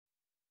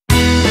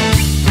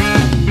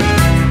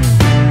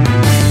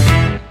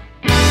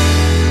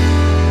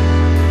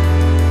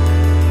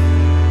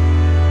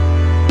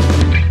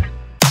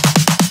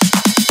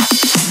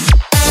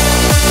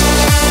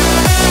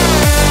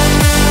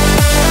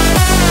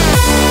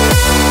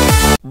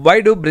Why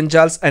do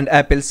brinjals and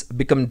apples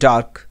become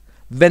dark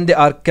when they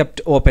are kept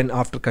open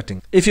after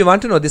cutting? If you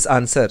want to know this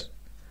answer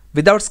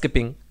without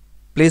skipping,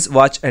 please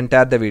watch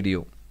entire the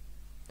video.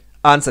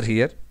 Answer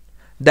here.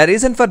 The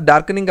reason for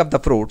darkening of the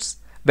fruits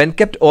when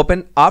kept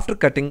open after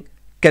cutting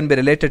can be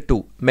related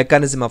to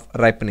mechanism of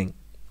ripening.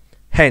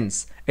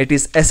 Hence, it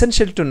is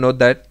essential to know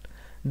that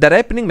the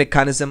ripening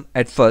mechanism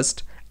at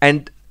first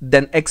and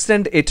then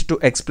extend it to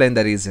explain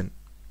the reason.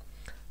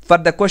 For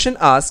the question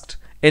asked,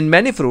 in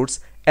many fruits,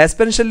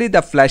 especially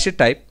the fleshy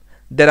type,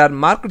 there are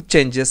marked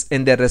changes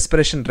in their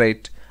respiration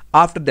rate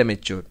after they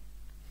mature.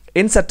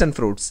 In certain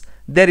fruits,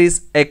 there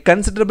is a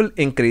considerable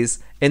increase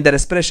in the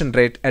respiration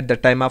rate at the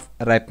time of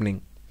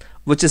ripening,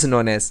 which is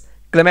known as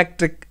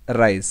climactic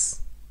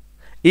rise.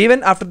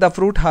 Even after the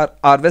fruit are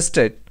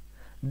harvested,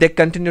 they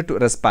continue to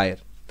respire,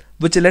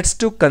 which leads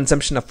to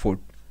consumption of food,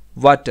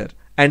 water,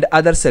 and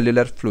other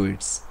cellular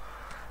fluids.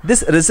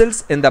 This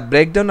results in the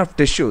breakdown of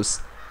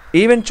tissues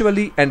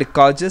eventually and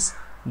causes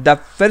the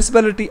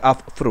fermentability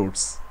of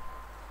fruits.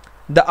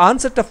 The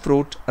onset of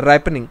fruit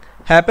ripening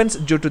happens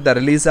due to the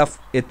release of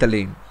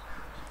ethylene,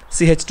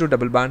 CH2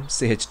 double bond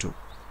CH2.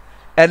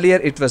 Earlier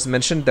it was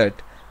mentioned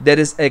that there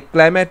is a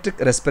climactic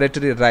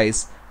respiratory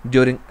rise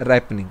during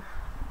ripening.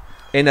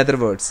 In other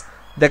words,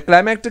 the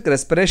climactic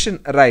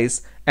respiration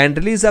rise and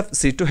release of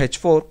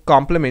C2H4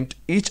 complement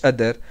each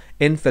other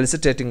in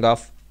facilitating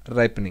of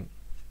ripening.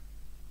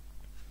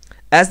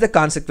 As the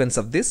consequence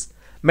of this,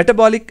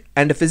 metabolic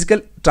and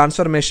physical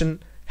transformation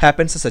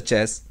happens such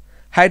as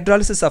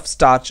hydrolysis of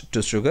starch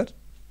to sugar,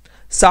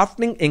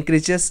 softening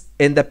increases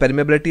in the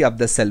permeability of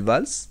the cell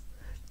walls,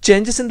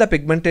 changes in the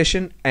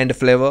pigmentation and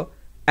flavor,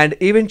 and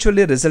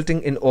eventually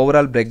resulting in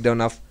overall breakdown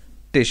of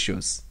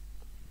tissues.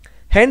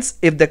 Hence,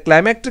 if the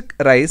climactic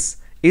rise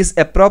is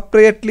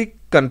appropriately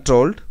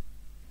controlled,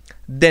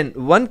 then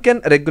one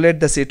can regulate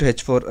the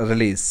C2H4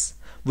 release,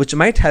 which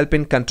might help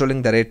in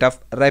controlling the rate of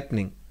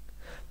ripening.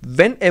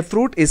 When a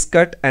fruit is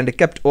cut and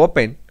kept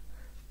open,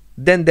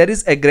 then there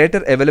is a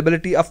greater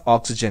availability of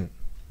oxygen.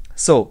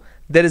 So,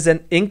 there is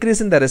an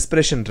increase in the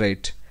respiration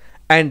rate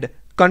and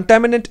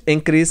contaminant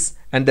increase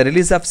and the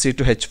release of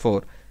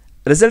C2H4,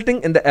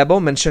 resulting in the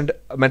above mentioned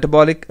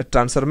metabolic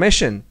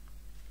transformation,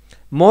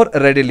 more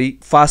readily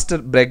faster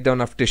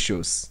breakdown of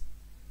tissues.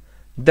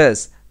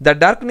 Thus, the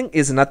darkening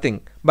is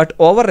nothing but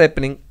over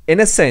ripening. In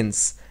a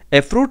sense,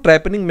 a fruit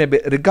ripening may be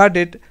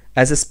regarded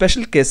as a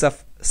special case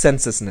of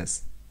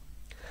senselessness.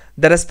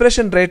 The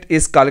respiration rate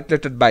is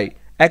calculated by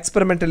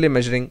experimentally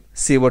measuring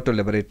CO2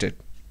 liberated.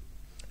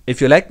 If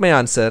you like my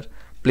answer,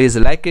 please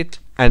like it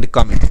and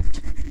comment.